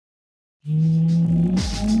Countdown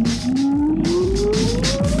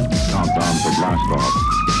to blast off.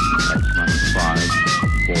 X minus 5,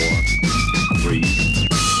 4, 3,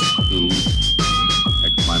 2,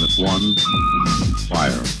 X minus 1,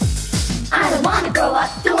 fire. I don't wanna grow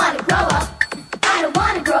up, don't wanna grow up. I don't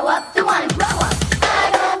wanna grow up, don't wanna grow up.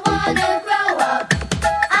 I don't wanna grow up.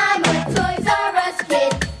 I'm a Toys R Us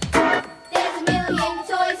kid. There's a million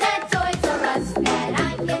toys at Toys R Us that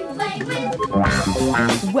I can play with.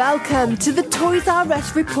 Welcome to the Toys R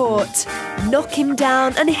Us report. Knock him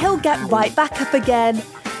down and he'll get right back up again.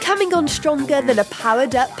 Coming on stronger than a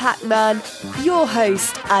powered-up Pac-Man, your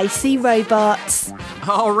host, Icy Robots.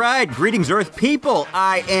 All right, greetings Earth people.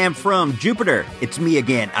 I am from Jupiter. It's me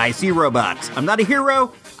again, Icy Robots. I'm not a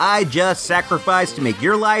hero. I just sacrifice to make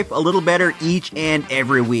your life a little better each and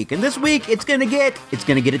every week. And this week, it's gonna get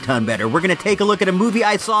a ton better. We're gonna take a look at a movie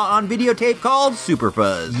I saw on videotape called Super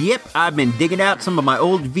Fuzz. Yep, I've been digging out some of my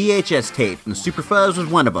old VHS tapes, and Super Fuzz was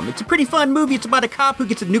one of them. It's a pretty fun movie. It's about a cop who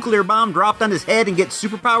gets a nuclear bomb dropped on his head and gets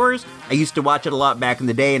superpowers. I used to watch it a lot back in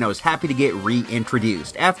the day, and I was happy to get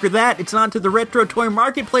reintroduced. After that, it's on to the retro toy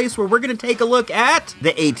marketplace, where we're gonna take a look at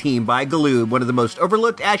The A-Team by Galoob, one of the most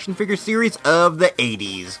overlooked action figure series of the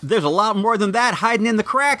 80s. There's a lot more than that hiding in the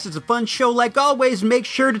cracks. It's a fun show like always. Make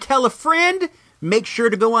sure to tell a friend. Make sure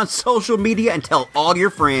to go on social media and tell all your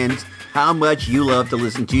friends how much you love to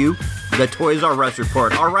listen to the Toys R Us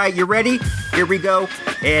report. All right, you ready? Here we go.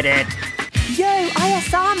 Hit it. Yo,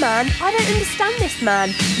 ISR, man. I don't understand this,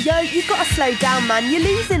 man. Yo, you've got to slow down, man. You're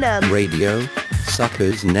losing them. Radio,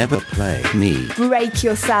 suckers never play me. Break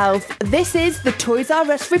yourself. This is the Toys R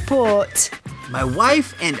Us report. My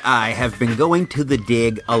wife and I have been going to the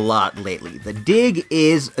Dig a lot lately. The Dig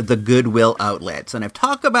is the Goodwill outlets, and I've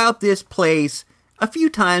talked about this place a few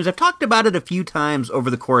times. I've talked about it a few times over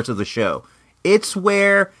the course of the show. It's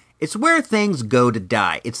where things go to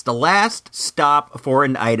die. It's the last stop for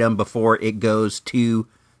an item before it goes to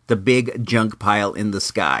the big junk pile in the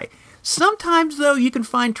sky. Sometimes, though, you can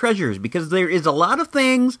find treasures because there is a lot of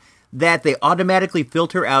things that they automatically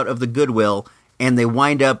filter out of the Goodwill, and they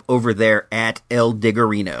wind up over there at El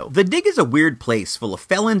Diggerino. The Dig is a weird place full of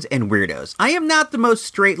felons and weirdos. I am not the most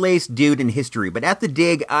straight-laced dude in history, but at the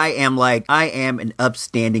Dig, I am an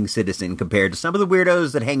upstanding citizen compared to some of the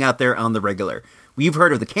weirdos that hang out there on the regular. You've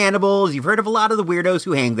heard of the cannibals, you've heard of a lot of the weirdos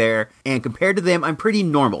who hang there, and compared to them, I'm pretty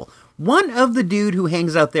normal. One of the dude who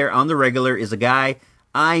hangs out there on the regular is a guy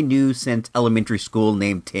I knew since elementary school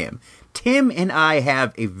named Tim. Tim and I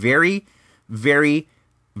have a very, very,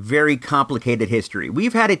 very complicated history.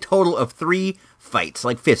 We've had a total of 3 fights,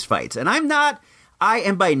 like fist fights, and I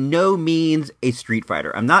am by no means a street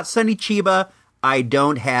fighter. I'm not Sonny Chiba. I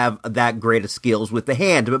don't have that great of skills with the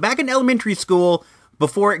hand, but back in elementary school,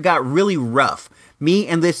 before it got really rough, me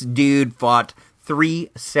and this dude fought 3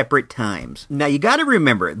 separate times. Now, you gotta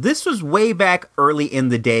remember, this was way back early in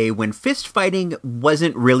the day when fist fighting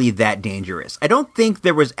wasn't really that dangerous. I don't think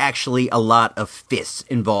there was actually a lot of fists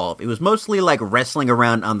involved. It was mostly like wrestling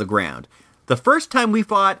around on the ground. The first time we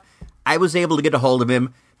fought, I was able to get a hold of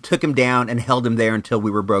him, took him down, and held him there until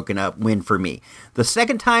we were broken up. Win for me. The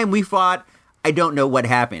second time we fought, I don't know what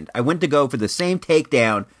happened. I went to go for the same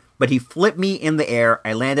takedown, but he flipped me in the air.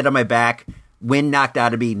 I landed on my back. Win knocked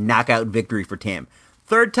out of me, knockout victory for Tim.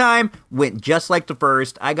 Third time, went just like the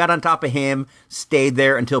first. I got on top of him, stayed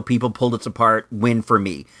there until people pulled us apart. Win for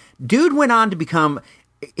me. Dude went on to became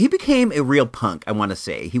a real punk, I want to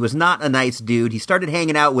say. He was not a nice dude. He started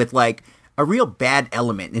hanging out with, like, a real bad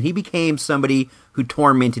element, and he became somebody who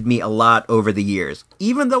tormented me a lot over the years.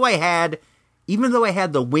 Even though I had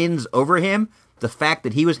the wins over him, the fact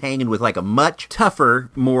that he was hanging with like a much tougher,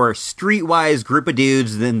 more streetwise group of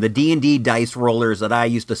dudes than the D&D dice rollers that I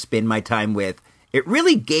used to spend my time with, it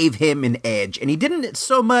really gave him an edge. And he didn't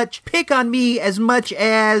so much pick on me as much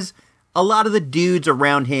as a lot of the dudes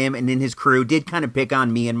around him and in his crew did kind of pick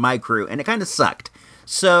on me and my crew, and it kind of sucked.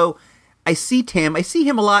 So I see him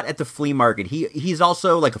a lot at the flea market. He's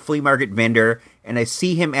also like a flea market vendor, and I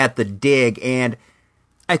see him at the Dig, and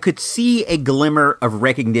I could see a glimmer of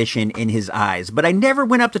recognition in his eyes, but I never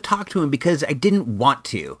went up to talk to him because I didn't want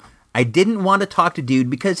to. I didn't want to talk to dude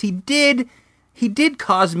because he did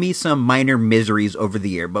cause me some minor miseries over the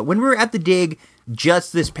year. But when we were at the Dig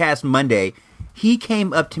just this past Monday, he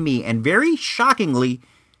came up to me, and very shockingly,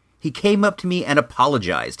 he came up to me and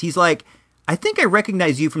apologized. He's like, I think I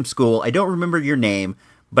recognize you from school. I don't remember your name,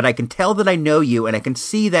 but I can tell that I know you, and I can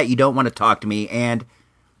see that you don't want to talk to me, and,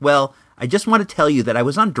 well, I just want to tell you that I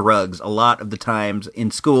was on drugs a lot of the times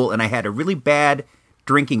in school, and I had a really bad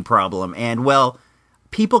drinking problem. And, well,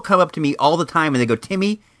 people come up to me all the time and they go,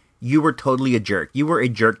 Timmy, you were totally a jerk. You were a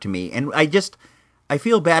jerk to me. And I I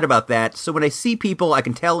feel bad about that, so when I see people, I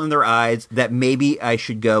can tell in their eyes that maybe I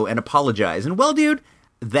should go and apologize. And well, dude,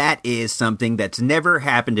 that is something that's never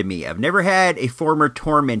happened to me. I've never had a former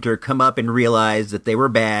tormentor come up and realize that they were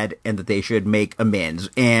bad and that they should make amends.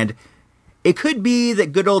 And it could be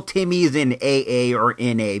that good old Timmy's in AA or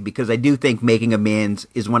NA, because I do think making amends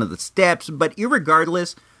is one of the steps, but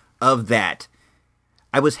irregardless of that,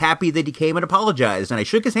 I was happy that he came and apologized, and I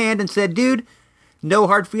shook his hand and said, dude, no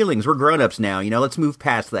hard feelings, we're grown-ups now, let's move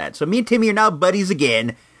past that. So me and Timmy are now buddies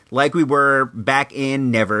again, like we were back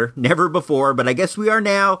in never before, but I guess we are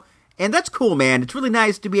now, and that's cool, man. It's really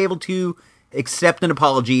nice to be able to accept an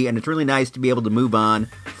apology, and it's really nice to be able to move on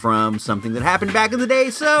from something that happened back in the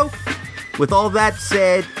day. So, with all that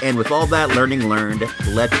said, and with all that learning learned,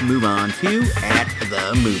 let's move on to At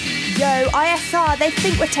the Movie. Yo, ISR, they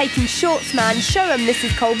think we're taking shorts, man. Show them this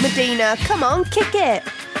is Cold Medina. Come on, kick it.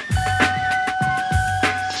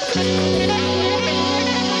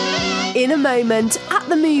 In a moment, at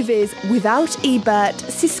the movies, without Ebert,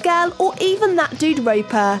 Siskel, or even that dude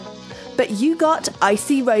Roper. But you got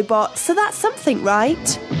Icy Robot, so that's something,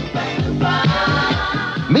 right?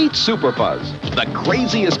 Meet Super Fuzz, the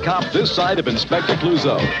craziest cop this side of Inspector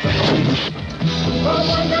Clouseau.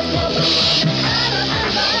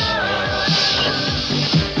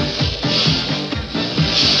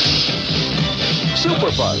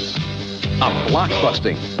 Super Fuzz, a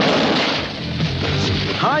blockbusting,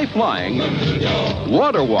 high-flying,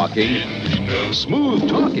 water-walking,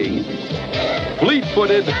 smooth-talking,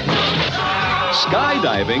 fleet-footed,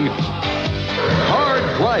 skydiving,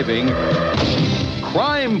 hard-driving,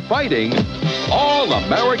 crime-fighting,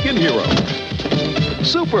 all-American hero.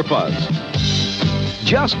 Super Fuzz.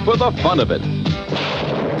 Just for the fun of it.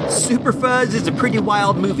 Super Fuzz is a pretty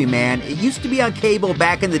wild movie, man. It used to be on cable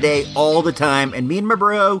back in the day all the time, and me and my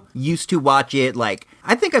bro used to watch it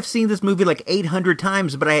I think I've seen this movie 800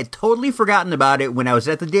 times, but I had totally forgotten about it when I was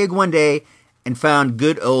at the dig one day and found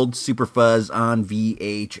good old Super Fuzz on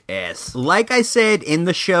VHS. Like I said in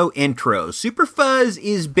the show intro, Super Fuzz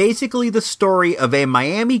is basically the story of a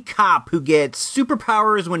Miami cop who gets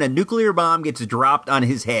superpowers when a nuclear bomb gets dropped on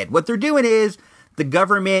his head. What they're doing is, the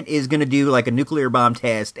government is going to do a nuclear bomb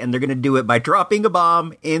test, and they're going to do it by dropping a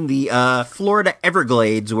bomb in the Florida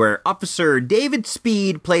Everglades, where Officer David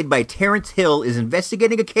Speed, played by Terrence Hill, is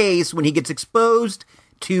investigating a case when he gets exposed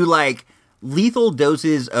to lethal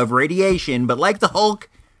doses of radiation. But like the Hulk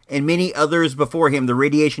and many others before him, the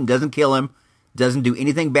radiation doesn't kill him, doesn't do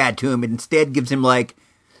anything bad to him. It instead gives him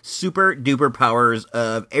super duper powers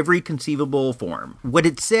of every conceivable form. What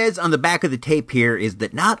it says on the back of the tape here is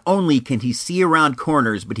that not only can he see around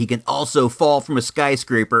corners, but he can also fall from a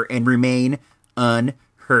skyscraper and remain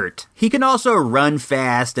unhurt. He can also run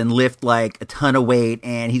fast and lift a ton of weight,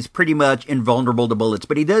 and he's pretty much invulnerable to bullets.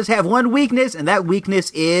 But he does have one weakness, and that weakness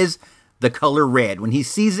is the color red. When he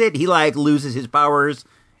sees it, he loses his powers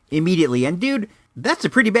immediately. And dude, that's a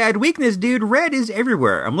pretty bad weakness, dude. Red is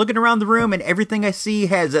everywhere. I'm looking around the room and everything I see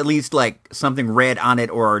has at least something red on it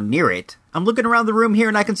or near it. I'm looking around the room here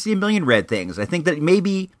and I can see a million red things. I think that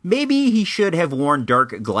maybe he should have worn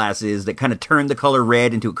dark glasses that kind of turn the color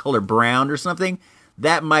red into a color brown or something.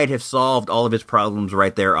 That might have solved all of his problems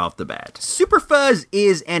right there off the bat. Super Fuzz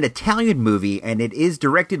is an Italian movie, and it is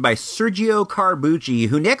directed by Sergio Corbucci,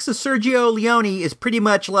 who next to Sergio Leone is pretty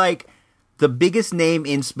much the biggest name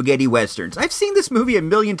in spaghetti westerns. I've seen this movie a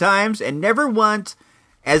million times, and never once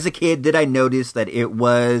as a kid did I notice that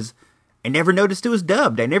I never noticed it was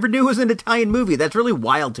dubbed. I never knew it was an Italian movie. That's really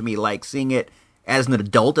wild to me, seeing it as an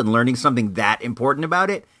adult and learning something that important about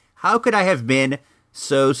it. How could I have been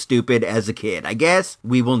so stupid as a kid? I guess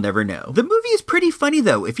we will never know. The movie is pretty funny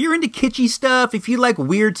though. If you're into kitschy stuff, if you like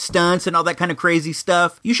weird stunts and all that kind of crazy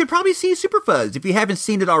stuff, you should probably see Super Fuzz if you haven't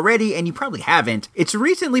seen it already, and you probably haven't. It's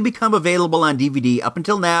recently become available on DVD. Up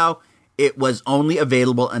until now, it was only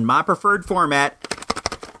available in my preferred format,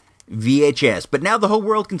 VHS. But now the whole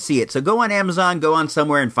world can see it. So go on Amazon, go on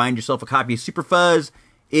somewhere and find yourself a copy of Super Fuzz.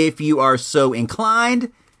 If you are so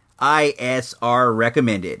inclined, ISR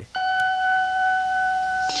recommended.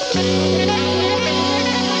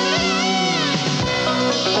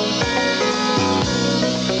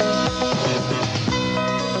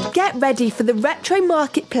 Get ready for the retro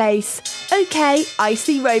marketplace. Okay,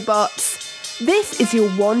 Icy Robots. This is your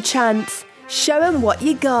one chance. Show 'em what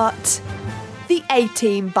you got. The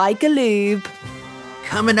A-Team by Galoob.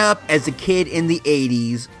 Coming up as a kid in the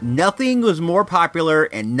 80s, nothing was more popular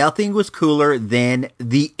and nothing was cooler than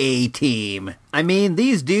the A-Team. I mean,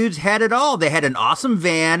 these dudes had it all. They had an awesome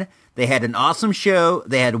van, they had an awesome show,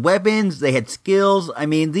 they had weapons, they had skills. I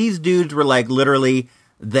mean, these dudes were literally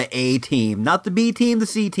the A-Team. Not the B-Team, the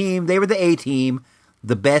C-Team, they were the A-Team.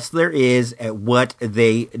 the best there is at what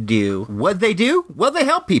they do. What they do? Well, they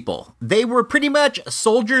help people. They were pretty much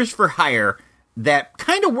soldiers for hire that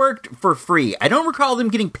kind of worked for free. I don't recall them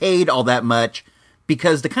getting paid all that much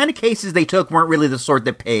because the kind of cases they took weren't really the sort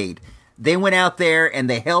that paid. They went out there and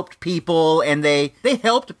they helped people, and they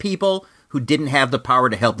helped people who didn't have the power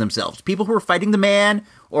to help themselves. People who were fighting the man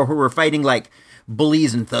or who were fighting like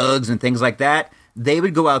bullies and thugs and things like that. They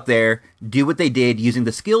would go out there, do what they did using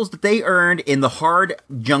the skills that they earned in the hard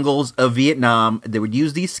jungles of Vietnam. They would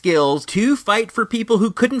use these skills to fight for people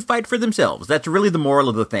who couldn't fight for themselves. That's really the moral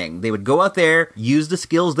of the thing. They would go out there, use the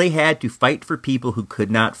skills they had to fight for people who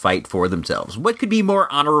could not fight for themselves. What could be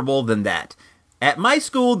more honorable than that? At my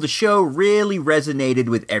school, the show really resonated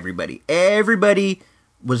with everybody. Everybody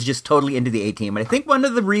was just totally into the A-Team. And I think one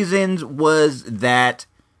of the reasons was that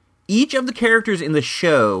each of the characters in the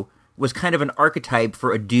show was kind of an archetype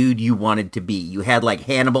for a dude you wanted to be. You had like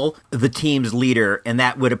Hannibal, the team's leader, and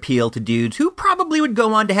that would appeal to dudes who probably would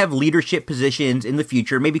go on to have leadership positions in the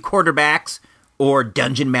future, maybe quarterbacks or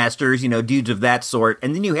dungeon masters, dudes of that sort.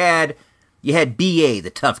 And then you had B.A., the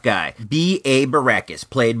tough guy. B.A. Baracus,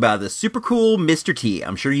 played by the super cool Mr. T.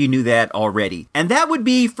 I'm sure you knew that already. And that would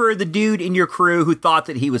be for the dude in your crew who thought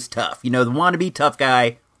that he was tough. The wannabe tough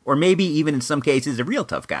guy, or maybe even in some cases a real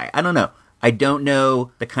tough guy. I don't know. I don't know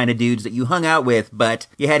the kind of dudes that you hung out with, but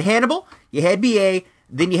you had Hannibal, you had B.A.,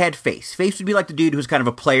 then you had Face. Face would be like the dude who's kind of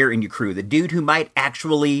a player in your crew, the dude who might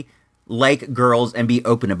actually like girls and be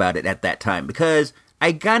open about it at that time, because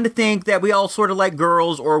I kind of think that we all sort of like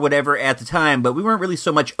girls or whatever at the time, but we weren't really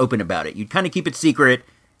so much open about it. You'd kind of keep it secret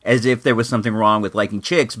as if there was something wrong with liking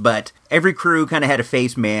chicks, but every crew kind of had a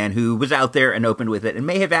face man who was out there and open with it and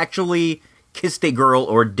may have actually kissed a girl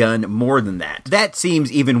or done more than that. That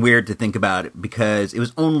seems even weird to think about it because it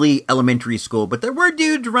was only elementary school, but there were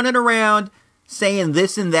dudes running around saying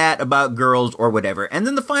this and that about girls or whatever. And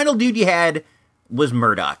then the final dude you had was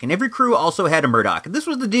Murdoch, and every crew also had a Murdoch. This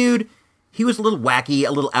was the dude, he was a little wacky,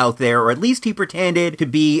 a little out there, or at least he pretended to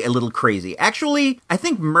be a little crazy. Actually, I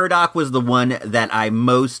think Murdoch was the one that I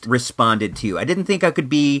most responded to. I didn't think I could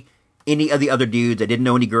be any of the other dudes. I didn't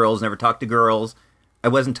know any girls, never talked to girls. I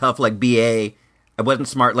wasn't tough like B.A. I wasn't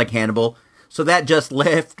smart like Hannibal. So that just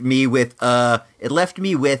left me with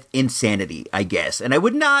insanity, I guess. And I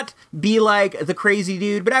would not be like the crazy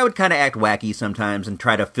dude, but I would kind of act wacky sometimes and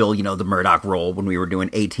try to fill, the Murdoch role when we were doing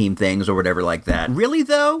A-Team things or whatever like that. Really,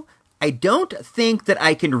 though, I don't think that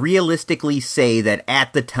I can realistically say that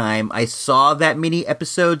at the time I saw that many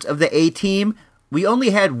episodes of the A-Team. We only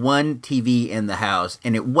had one TV in the house,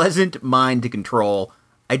 and it wasn't mine to control.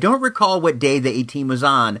 I don't recall what day the A-Team was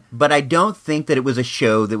on, but I don't think that it was a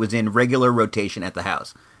show that was in regular rotation at the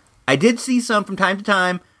house. I did see some from time to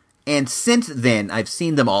time, and since then, I've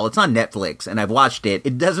seen them all. It's on Netflix, and I've watched it.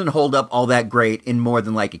 It doesn't hold up all that great in more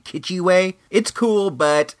than like a kitschy way. It's cool,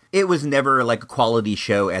 but it was never like a quality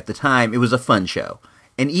show at the time. It was a fun show.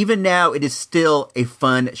 And even now, it is still a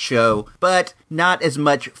fun show, but not as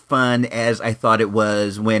much fun as I thought it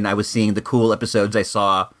was when I was seeing the cool episodes I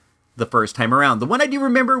saw the first time around. The one I do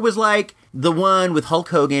remember was like the one with Hulk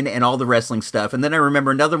Hogan and all the wrestling stuff. And then I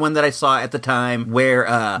remember another one that I saw at the time where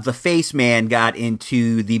the face man got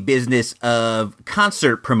into the business of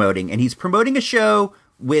concert promoting. And he's promoting a show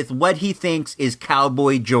with what he thinks is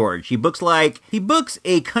Cowboy George. He books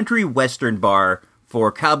a country western bar for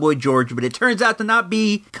Cowboy George, but it turns out to not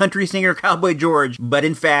be country singer Cowboy George, but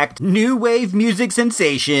in fact, new wave music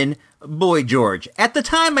sensation Boy George. At the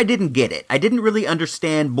time, I didn't get it. I didn't really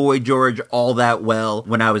understand Boy George all that well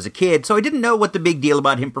when I was a kid, so I didn't know what the big deal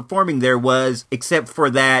about him performing there was, except for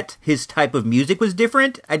that his type of music was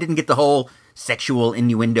different. I didn't get the whole sexual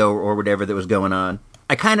innuendo or whatever that was going on.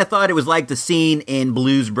 I kind of thought it was like the scene in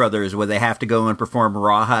Blues Brothers where they have to go and perform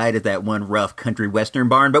Rawhide at that one rough country western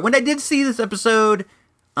barn. But when I did see this episode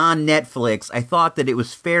on Netflix, I thought that it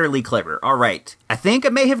was fairly clever. All right. I think I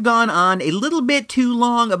may have gone on a little bit too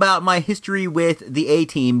long about my history with the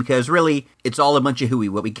A-Team because really, it's all a bunch of hooey.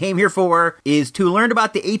 What we came here for is to learn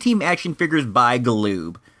about the A-Team action figures by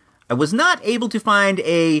Galoob. I wasn't able to find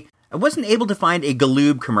a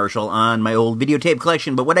Galoob commercial on my old videotape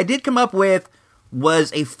collection, but what I did come up with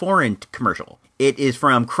was a foreign commercial. It is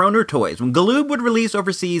from Kroner Toys. When Galoob would release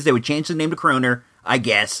overseas, they would change the name to Kroner, I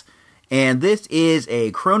guess. And this is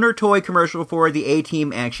a Kroner toy commercial for the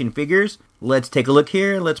A-Team action figures. Let's take a look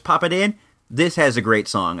here. Let's pop it in. This has a great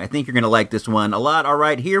song. I think you're going to like this one a lot. All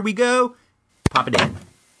right, here we go. Pop it in.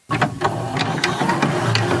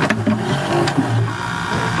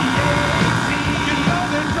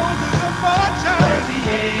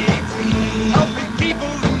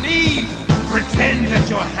 Pretend that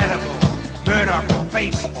you're Hannibal, Murdoch,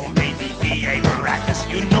 Face, or maybe B.A. Baracus.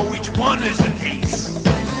 one is an ace.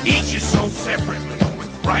 Each is sold separately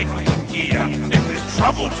with rifle and gear. If there's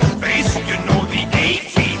trouble to face, you know the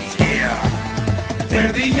A-Team's here.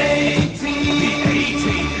 They're the A-Team. The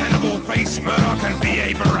A-Team. Hannibal, Face, Murdoch, and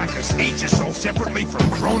B.A. Baracus. Each is sold separately from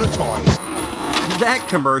Krona Toys. That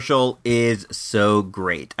commercial is so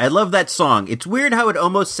great. I love that song. It's weird how it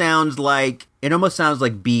almost sounds like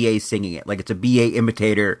B.A. singing it. Like it's a B.A.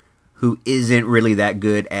 imitator who isn't really that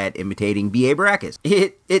good at imitating B.A. Baracus.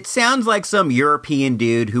 It sounds like some European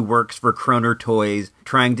dude who works for Kroner Toys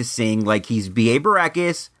trying to sing like he's B.A.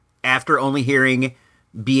 Baracus after only hearing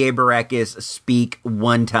B.A. Baracus speak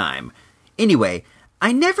one time. Anyway,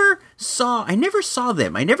 I never saw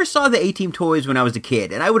them. I never saw the A-Team toys when I was a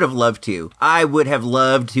kid, and I would have loved to. I would have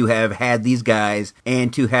loved to have had these guys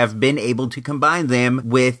and to have been able to combine them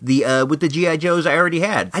with the G.I. Joes I already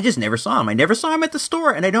had. I just never saw them. I never saw them at the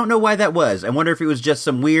store, and I don't know why that was. I wonder if it was just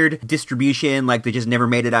some weird distribution, like they just never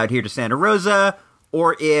made it out here to Santa Rosa,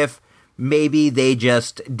 or if maybe they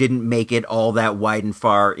just didn't make it all that wide and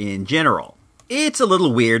far in general. It's a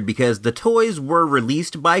little weird because the toys were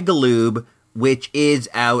released by Galoob, which is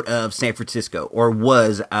out of San Francisco, or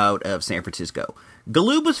was out of San Francisco.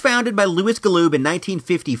 Galoob was founded by Louis Galoob in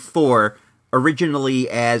 1954, originally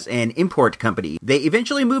as an import company. They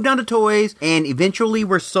eventually moved on to toys, and eventually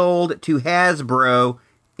were sold to Hasbro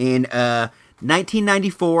in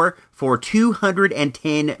 1994 for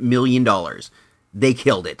 $210 million. They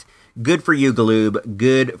killed it. Good for you, Galoob.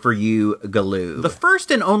 Good for you, Galoob. The first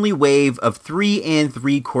and only wave of 3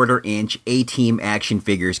 3/4-inch A-Team action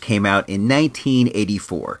figures came out in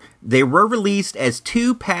 1984. They were released as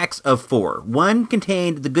 2 packs of 4. One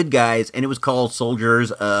contained the good guys, and it was called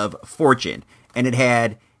Soldiers of Fortune. And it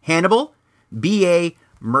had Hannibal, B.A.,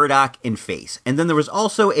 Murdoch, and Face. And then there was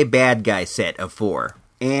also a bad guy set of 4.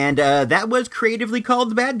 And that was creatively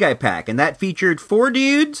called the Bad Guy Pack. And that featured 4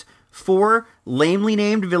 dudes, 4 lamely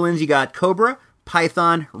named villains. You got Cobra,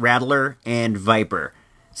 Python, Rattler, and Viper.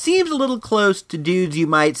 Seems a little close to dudes you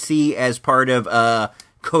might see as part of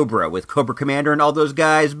Cobra, with Cobra Commander and all those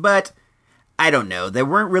guys, but I don't know. There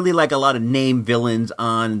weren't really like a lot of named villains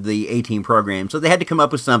on the A-Team program, so they had to come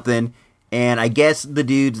up with something, and I guess the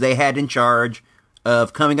dudes they had in charge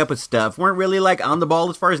of coming up with stuff weren't really like on the ball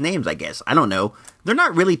as far as names, I guess. I don't know. They're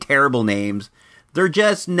not really terrible names. They're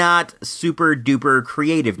just not super duper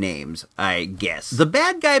creative names, I guess. The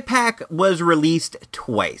Bad Guy Pack was released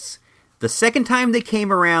twice. The second time they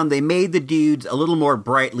came around, they made the dudes a little more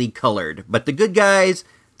brightly colored, but the good guys,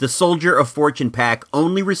 the Soldier of Fortune pack,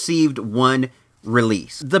 only received 1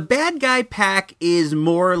 release. The Bad Guy Pack is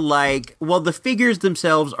more like, well, the figures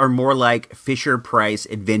themselves are more like Fisher-Price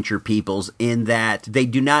Adventure Peoples in that they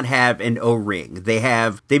do not have an O-ring. They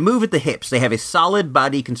move at the hips. They have a solid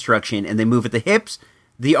body construction, and they move at the hips,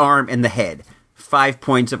 the arm, and the head. 5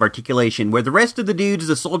 points of articulation, where the rest of the dudes,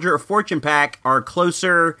 the Soldier of Fortune pack, are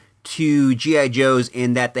closer to G.I. Joes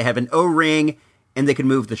in that they have an O-ring, and they can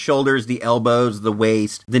move the shoulders, the elbows, the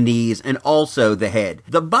waist, the knees, and also the head.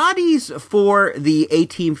 The bodies for the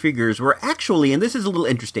A-Team figures were actually, and this is a little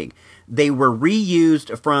interesting, they were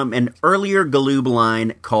reused from an earlier Galoob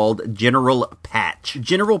line called General Patch.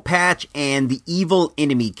 General Patch and the Evil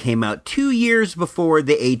Enemy came out 2 years before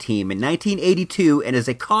the A-Team in 1982, and as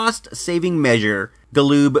a cost-saving measure,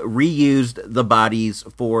 Galoob reused the bodies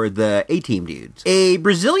for the A-Team dudes. A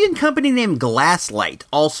Brazilian company named Glasslight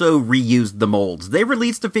also reused the molds. They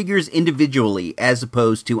released the figures individually as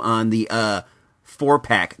opposed to on the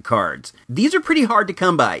 4-pack cards. These are pretty hard to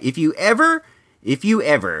come by. If you ever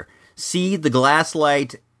see the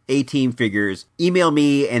Glasslight A-Team figures, email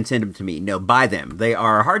me and send them to me. No, buy them. They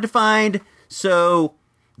are hard to find, so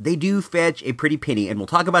they do fetch a pretty penny. And we'll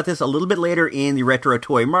talk about this a little bit later in the Retro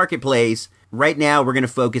Toy Marketplace. Right now, we're going to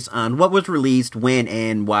focus on what was released, when,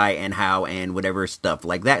 and why, and how, and whatever stuff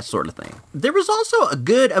like that sort of thing. There was also a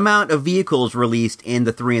good amount of vehicles released in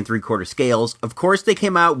the 3 3/4 scales. Of course, they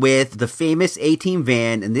came out with the famous A-Team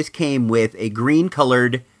van, and this came with a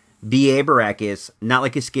green-colored B.A. Baracus. Not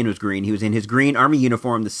like his skin was green. He was in his green army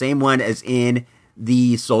uniform, the same one as in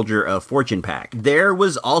the Soldier of Fortune pack. There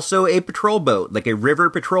was also a patrol boat, like a river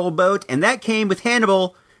patrol boat, and that came with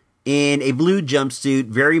Hannibal in a blue jumpsuit,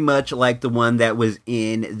 very much like the one that was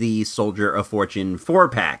in the Soldier of Fortune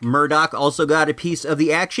 4-pack. Murdoch also got a piece of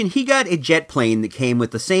the action. He got a jet plane that came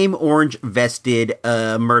with the same orange-vested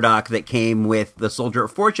Murdoch that came with the Soldier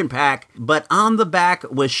of Fortune pack, but on the back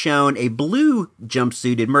was shown a blue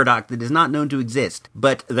jumpsuited Murdoch that is not known to exist.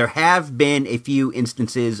 But there have been a few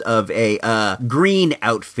instances of a green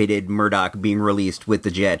outfitted Murdoch being released with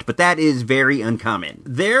the jet, but that is very uncommon.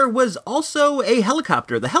 There was also a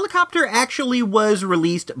helicopter. The helicopter actually was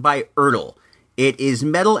released by Ertl It is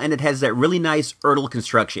metal, and it has that really nice Ertl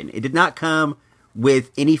construction. It did not come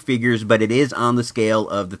with any figures, but it is on the scale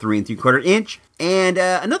of the 3 3/4 inch. And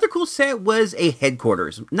another cool set was a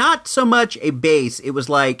headquarters. Not so much a base. It was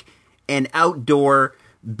like an outdoor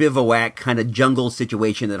bivouac kind of jungle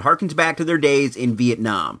situation that harkens back to their days in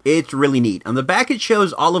Vietnam. It's really neat. On the back, it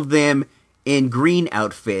shows all of them in green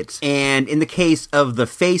outfits. And in the case of the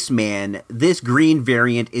Face Man, this green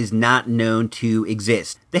variant is not known to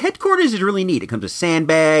exist. The headquarters is really neat. It comes with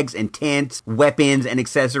sandbags and tents, weapons and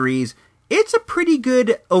accessories. It's a pretty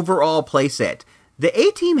good overall playset. The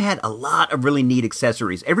A-Team had a lot of really neat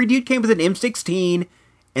accessories. Every dude came with an M16,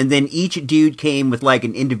 and then each dude came with like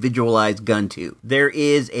an individualized gun too. There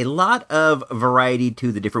is a lot of variety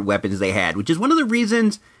to the different weapons they had, which is one of the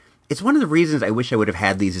reasons I wish I would have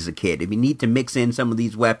had these as a kid. It'd be neat to mix in some of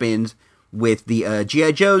these weapons with the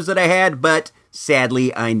G.I. Joes that I had, but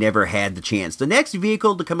sadly, I never had the chance. The next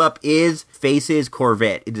vehicle to come up is Face's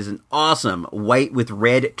Corvette. It is an awesome white with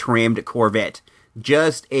red trimmed Corvette.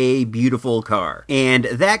 Just a beautiful car. And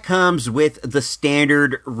that comes with the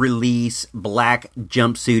standard release black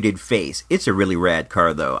jumpsuited Face. It's a really rad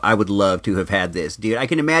car, though. I would love to have had this. Dude, I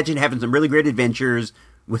can imagine having some really great adventures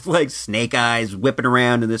with, like, Snake Eyes whipping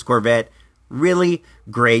around in this Corvette. Really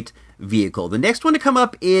great vehicle. The next one to come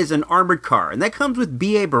up is an armored car, and that comes with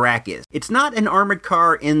B.A. Baracus. It's not an armored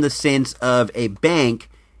car in the sense of a bank.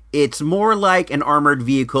 It's more like an armored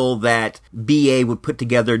vehicle that B.A. would put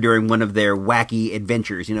together during one of their wacky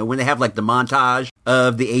adventures. You know, when they have, like, the montage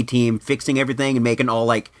of the A-Team fixing everything and making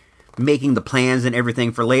the plans and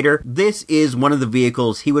everything for later. This is one of the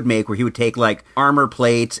vehicles he would make where he would take, like, armor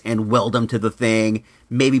plates and weld them to the thing,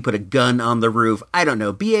 maybe put a gun on the roof. I don't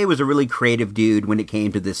know. B.A. was a really creative dude when it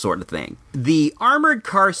came to this sort of thing. The armored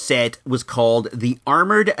car set was called the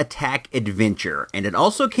Armored Attack Adventure, and it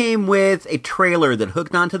also came with a trailer that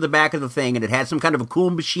hooked onto the back of the thing, and it had some kind of a cool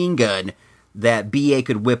machine gun that B.A.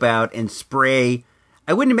 could whip out and spray.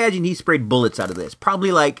 I wouldn't imagine he sprayed bullets out of this.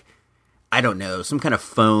 Probably like, I don't know, some kind of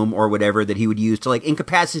foam or whatever that he would use to, like,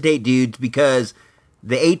 incapacitate dudes, because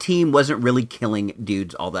the A-Team wasn't really killing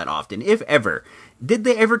dudes all that often, if ever. Did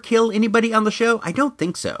they ever kill anybody on the show? I don't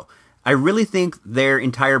think so. I really think their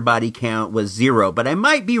entire body count was 0, but I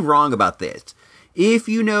might be wrong about this. If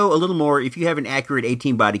you know a little more, if you have an accurate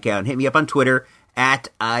A-Team body count, hit me up on Twitter at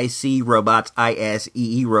ICRobots,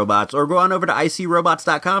 ISEE Robots, or go on over to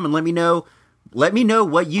ICRobots.com and let me know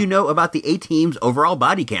what you know about the A-Team's overall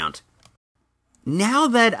body count. Now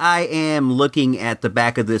that I am looking at the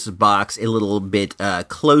back of this box a little bit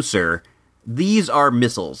closer, these are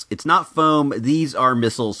missiles. It's not foam, these are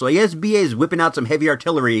missiles. So I guess BA is whipping out some heavy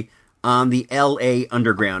artillery on the LA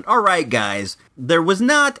Underground. Alright guys, there was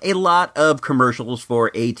not a lot of commercials for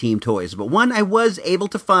A-Team toys, but one I was able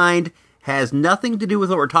to find has nothing to do with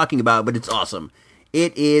what we're talking about, but it's awesome.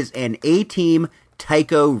 It is an A-Team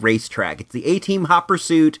Tyco racetrack. It's the A-Team Hot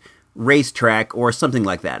Pursuit racetrack or something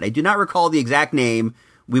like that. I do not recall the exact name.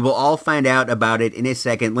 We will all find out about it in a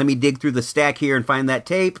second. Let me dig through the stack here and find that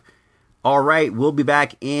tape. All right, we'll be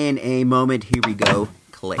back in a moment. Here we go.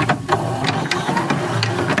 Click. It's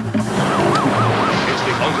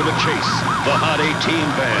the ultimate chase. The hot A-Team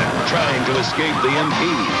band trying to escape the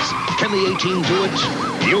MPs. Can the A-Team do it?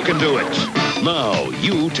 You can do it. Now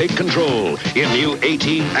you take control in new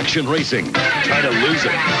A-Team action racing. Try to lose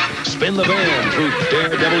it. Spin the van through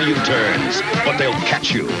daredevil U-turns, but they'll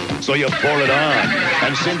catch you. So you pour it on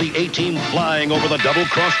and send the A-Team flying over the double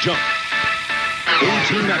cross jump.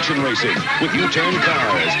 A-Team action racing with U-turn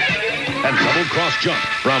cars and double cross jump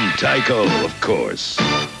from Tyco, of course.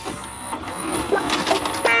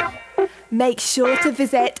 Make sure to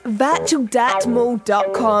visit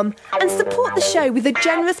virtualdirtmall.com and support the show with a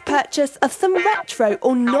generous purchase of some retro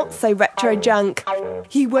or not so retro junk.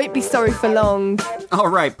 You won't be sorry for long. All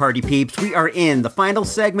right, party peeps, we are in the final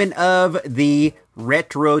segment of the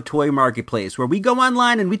Retro Toy Marketplace, where we go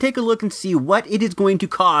online and we take a look and see what it is going to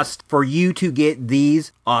cost for you to get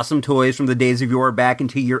these awesome toys from the days of yore back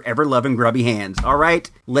into your ever-loving grubby hands. All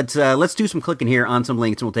right, let's do some clicking here on some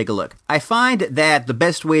links and we'll take a look. I find that the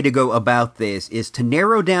best way to go about this is to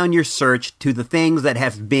narrow down your search to the things that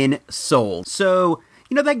have been sold. So,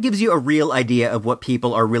 you know, that gives you a real idea of what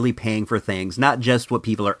people are really paying for things, not just what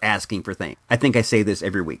people are asking for things. I think I say this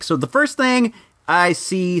every week. So the first thing I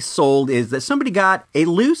see sold is that somebody got a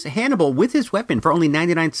loose Hannibal with his weapon for only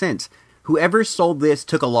 99 cents. Whoever sold this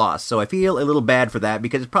took a loss, so I feel a little bad for that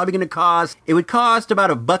because it's probably going to cost, it would cost about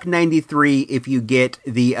 $1.93 if you get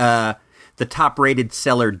the top-rated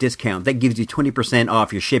seller discount. That gives you 20%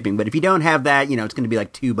 off your shipping, but if you don't have that, you know, it's going to be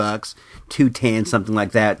like $2, $2.10, something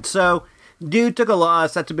like that. So Dude took a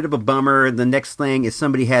loss, that's a bit of a bummer. The next thing is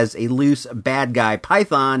somebody has a loose bad guy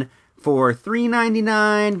python for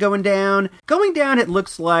 $3.99 going down. Going down, it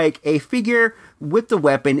looks like a figure with the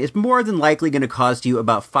weapon is more than likely going to cost you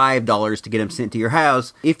about $5 to get them sent to your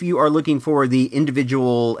house. If you are looking for the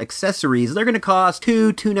individual accessories, they're going to cost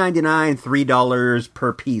 $2.99, $3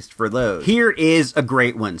 per piece for those. Here is a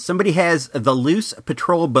great one. Somebody has the loose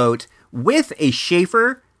patrol boat with a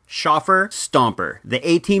Schaffer Stomper, the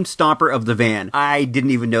A-Team Stomper of the van. I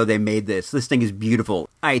didn't even know they made this. This thing is beautiful.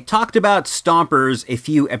 I talked about Stompers a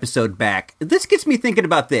few episodes back. This gets me thinking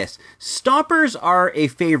about this. Stompers are a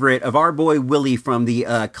favorite of our boy Willie from the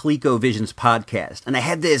ColecoVisions podcast. And I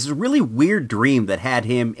had this really weird dream that had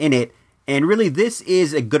him in it. And really, this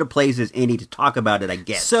is as good a place as any to talk about it, I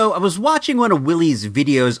guess. So I was watching one of Willie's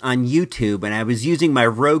videos on YouTube, and I was using my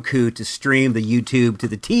Roku to stream the YouTube to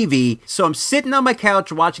the TV. So I'm sitting on my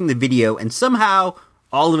couch watching the video, and somehow,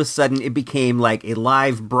 all of a sudden, it became like a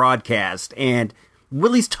live broadcast, and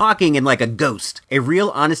Willie's talking in like a ghost. A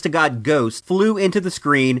real honest-to-God ghost flew into the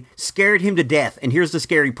screen, scared him to death, and here's the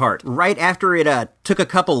scary part. Right after it took a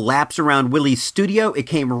couple laps around Willie's studio, it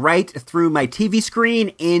came right through my TV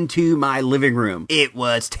screen into my living room. It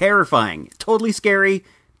was terrifying. Totally scary.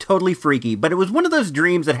 Totally freaky, but it was one of those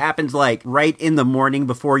dreams that happens like right in the morning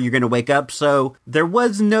before you're going to wake up, so there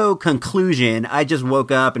was no conclusion. I just woke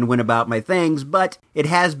up and went about my things, but it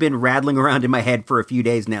has been rattling around in my head for a few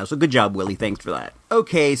days now, so good job, Willie. Thanks for that.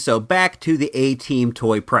 Okay, so back to the A-Team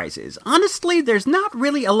toy prices. Honestly, there's not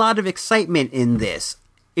really a lot of excitement in this.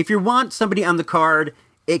 If you want somebody on the card,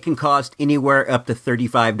 it can cost anywhere up to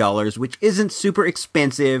 $35, which isn't super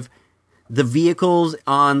expensive. The vehicles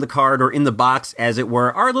on the card or in the box, as it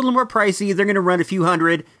were, are a little more pricey. They're going to run a few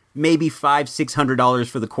hundred, maybe $500-$600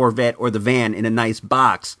 for the Corvette or the van in a nice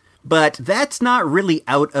box. But that's not really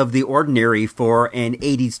out of the ordinary for an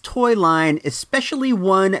 80s toy line, especially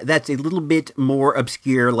one that's a little bit more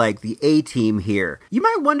obscure like the A-Team here. You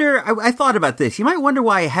might wonder, I thought about this, you might wonder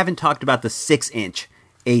why I haven't talked about the 6-inch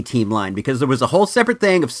A-Team line, because there was a whole separate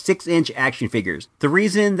thing of 6-inch action figures. The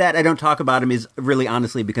reason that I don't talk about them is really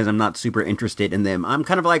honestly because I'm not super interested in them. I'm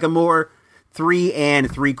kind of like a more 3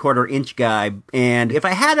 3/4 inch guy, and if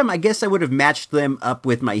I had them, I guess I would have matched them up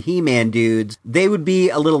with my He-Man dudes. They would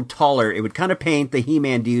be a little taller. It would kind of paint the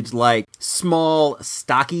He-Man dudes like small,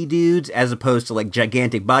 stocky dudes as opposed to like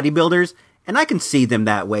gigantic bodybuilders, and I can see them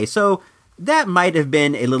that way. So that might have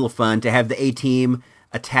been a little fun to have the A-Team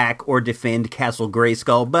attack or defend Castle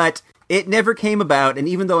Grayskull, but it never came about, and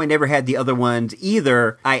even though I never had the other ones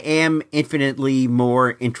either, I am infinitely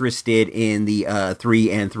more interested in the 3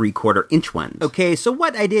 3/4 inch ones. Okay, so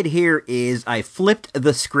what I did here is I flipped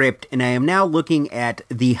the script, and I am now looking at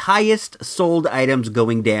the highest sold items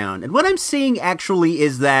going down. And what I'm seeing actually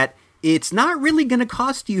is that it's not really going to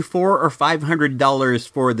cost you $400 or $500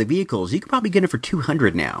 for the vehicles. You can probably get it for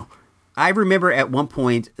 $200 now. I remember at one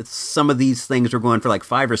point, some of these things were going for like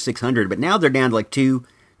 $500 or $600, but now they're down to like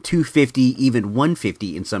 $250, even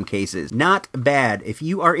 $150 in some cases. Not bad. If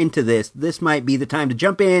you are into this might be the time to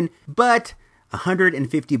jump in, but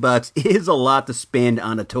 $150 is a lot to spend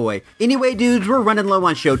on a toy. Anyway, dudes, we're running low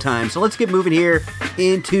on showtime, so let's get moving here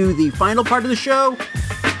into the final part of the show,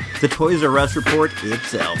 the Toys R Us report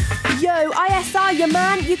itself. Yo, ISR, you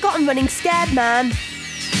man, you got 'em running scared, man.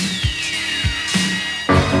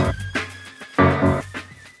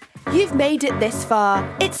 You've made it this far.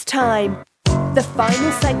 It's time. The final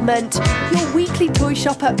segment, your weekly toy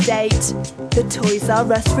shop update, the Toys R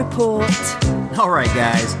Us report. Alright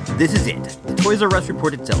guys, this is it. The Toys R Us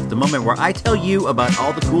report itself, the moment where I tell you about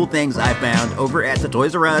all the cool things I found over at the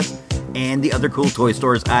Toys R Us and the other cool toy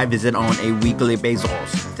stores I visit on a weekly basis.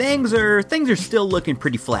 Things are still looking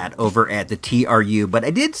pretty flat over at the TRU, but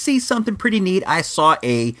I did see something pretty neat. I saw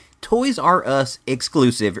a Toys R Us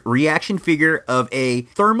exclusive reaction figure of a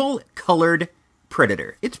thermal colored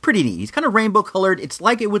Predator. It's pretty neat. He's kind of rainbow colored. It's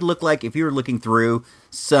like it would look like if you were looking through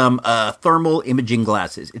some thermal imaging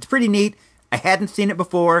glasses. It's pretty neat. I hadn't seen it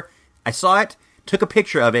before. I saw it, took a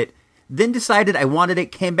picture of it, then decided I wanted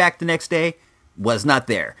it, came back the next day, was not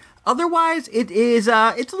there. Otherwise, it's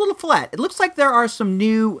a little flat. It looks like there are some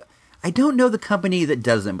new, I don't know the company that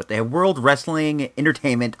does them, but they have World Wrestling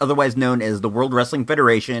Entertainment, otherwise known as the World Wrestling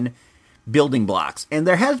Federation, building blocks. And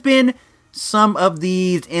there has been some of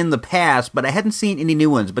these in the past, but I hadn't seen any new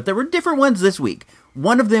ones. But there were different ones this week.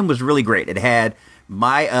 One of them was really great. It had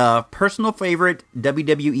my personal favorite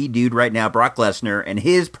WWE dude right now, Brock Lesnar, and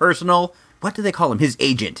his personal, what do they call him? His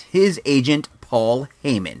agent, Paul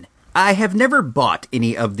Heyman. I have never bought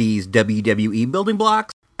any of these WWE building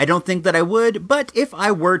blocks. I don't think that I would, but if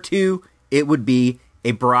I were to, it would be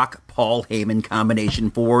a Brock-Paul Heyman combination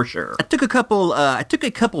for sure. I took a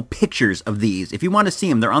couple pictures of these. If you want to see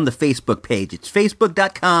them, they're on the Facebook page. It's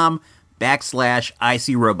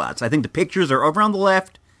facebook.com/ICRobots. I think the pictures are over on the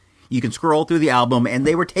left. You can scroll through the album, and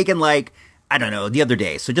they were taken the other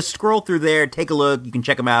day. So just scroll through there, take a look. You can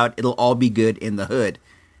check them out. It'll all be good in the hood.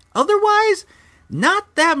 Otherwise,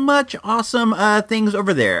 not that much awesome things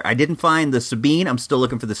over there. I didn't find the Sabine. I'm still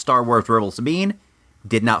looking for the Star Wars Rebel Sabine.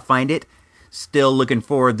 Did not find it. Still looking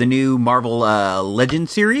for the new Marvel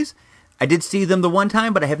Legends series. I did see them the one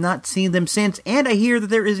time, but I have not seen them since. And I hear that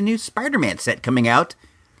there is a new Spider-Man set coming out.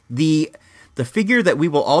 The figure that we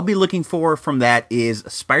will all be looking for from that is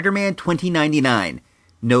Spider-Man 2099.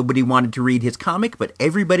 Nobody wanted to read his comic, but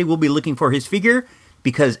everybody will be looking for his figure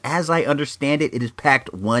because, as I understand it, it is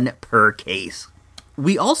packed one per case.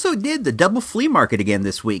 We also did the double flea market again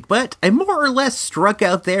this week, but I more or less struck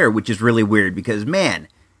out there, which is really weird because, man,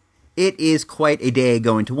 it is quite a day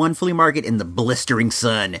going to one flea market in the blistering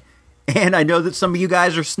sun. And I know that some of you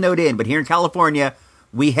guys are snowed in, but here in California,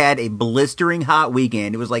 we had a blistering hot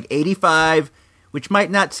weekend. It was like 85, which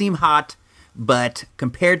might not seem hot, but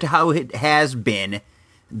compared to how it has been,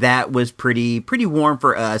 that was pretty warm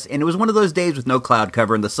for us. And it was one of those days with no cloud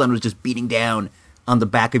cover, and the sun was just beating down on the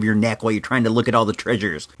back of your neck while you're trying to look at all the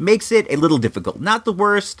treasures. Makes it a little difficult. Not the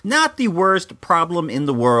worst problem in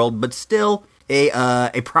the world, but still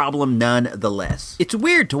a problem nonetheless. It's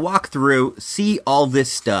weird to walk through, see all this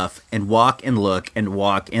stuff, and walk and look, and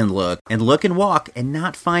walk and look, and look and walk, and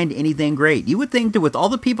not find anything great. You would think that with all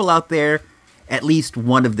the people out there, at least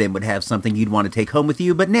one of them would have something you'd want to take home with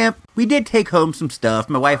you, but nah, we did take home some stuff.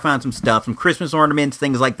 My wife found some stuff, some Christmas ornaments,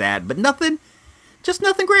 things like that, but nothing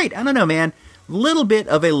great. I don't know, man. Little bit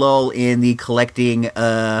of a lull in the collecting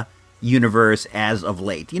universe as of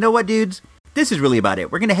late. You know what, dudes? This is really about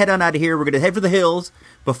it. We're going to head on out of here. We're going to head for the hills.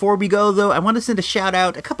 Before we go, though, I want to send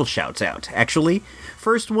a couple shouts out, actually.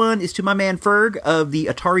 First one is to my man Ferg of the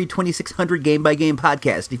Atari 2600 Game by Game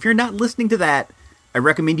podcast. If you're not listening to that, I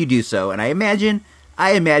recommend you do so. And I imagine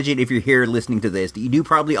if you're here listening to this, that you do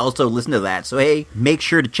probably also listen to that. So, hey, make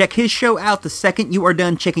sure to check his show out the second you are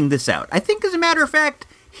done checking this out. I think, as a matter of fact,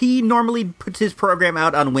 he normally puts his program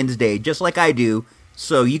out on Wednesday, just like I do.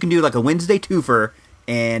 So you can do like a Wednesday twofer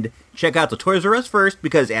and check out the Toys R Us first,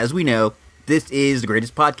 because as we know, this is the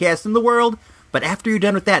greatest podcast in the world. But after you're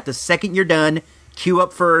done with that, the second you're done, cue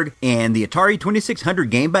up Ferg and the Atari 2600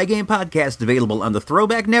 Game by Game podcast, available on the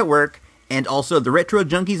Throwback Network and also the Retro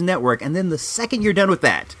Junkies Network. And then the second you're done with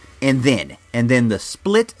that, and then the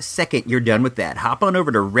split second you're done with that, hop on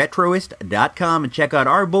over to Retroist.com and check out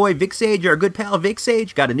our boy Vic Sage, our good pal Vic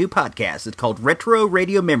Sage, got a new podcast. It's called Retro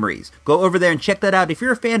Radio Memories. Go over there and check that out. If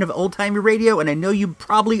you're a fan of old-timey radio, and I know you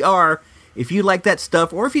probably are, if you like that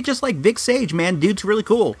stuff, or if you just like Vic Sage, man, dude's really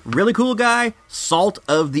cool. Really cool guy, salt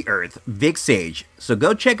of the earth, Vic Sage. So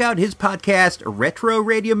go check out his podcast, Retro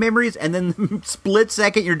Radio Memories, and then the split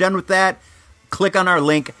second you're done with that, click on our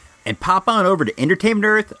link, and pop on over to Entertainment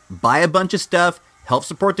Earth, buy a bunch of stuff, help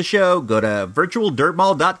support the show, go to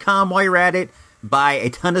virtualdirtball.com while you're at it, buy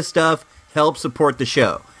a ton of stuff, help support the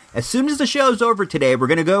show. As soon as the show's over today, we're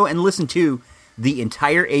going to go and listen to the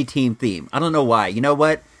entire A-Team theme. I don't know why. You know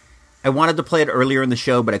what? I wanted to play it earlier in the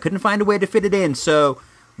show, but I couldn't find a way to fit it in, so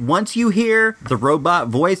once you hear the robot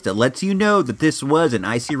voice that lets you know that this was an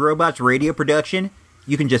IC Robots radio production,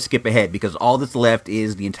 you can just skip ahead, because all that's left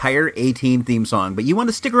is the entire A-Team theme song. But you want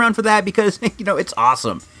to stick around for that because, it's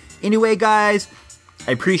awesome. Anyway, guys,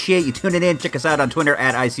 I appreciate you tuning in. Check us out on Twitter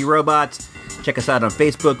at ICRobots. Check us out on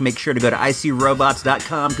Facebook. Make sure to go to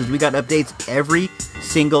ICRobots.com, because we got updates every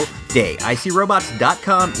single day.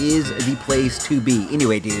 ICRobots.com is the place to be.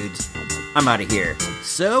 Anyway, dudes, I'm out of here.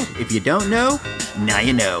 So, if you don't know, now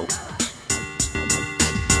you know.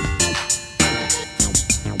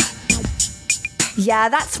 Yeah,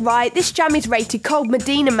 that's right. This jam is rated Cold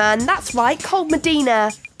Medina, man. That's right, Cold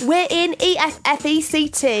Medina. We're in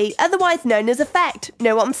EFFECT, otherwise known as Effect.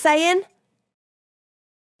 Know what I'm saying?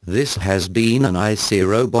 This has been an IC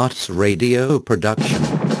Robots radio production.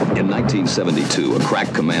 In 1972, a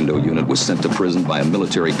crack commando unit was sent to prison by a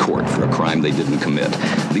military court for a crime they didn't commit.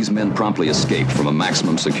 These men promptly escaped from a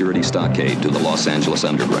maximum security stockade to the Los Angeles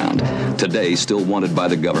underground. Today, still wanted by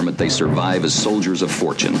the government, they survive as soldiers of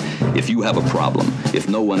fortune. If you have a problem, if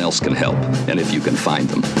no one else can help, and if you can find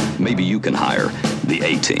them, maybe you can hire the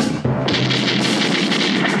A-Team.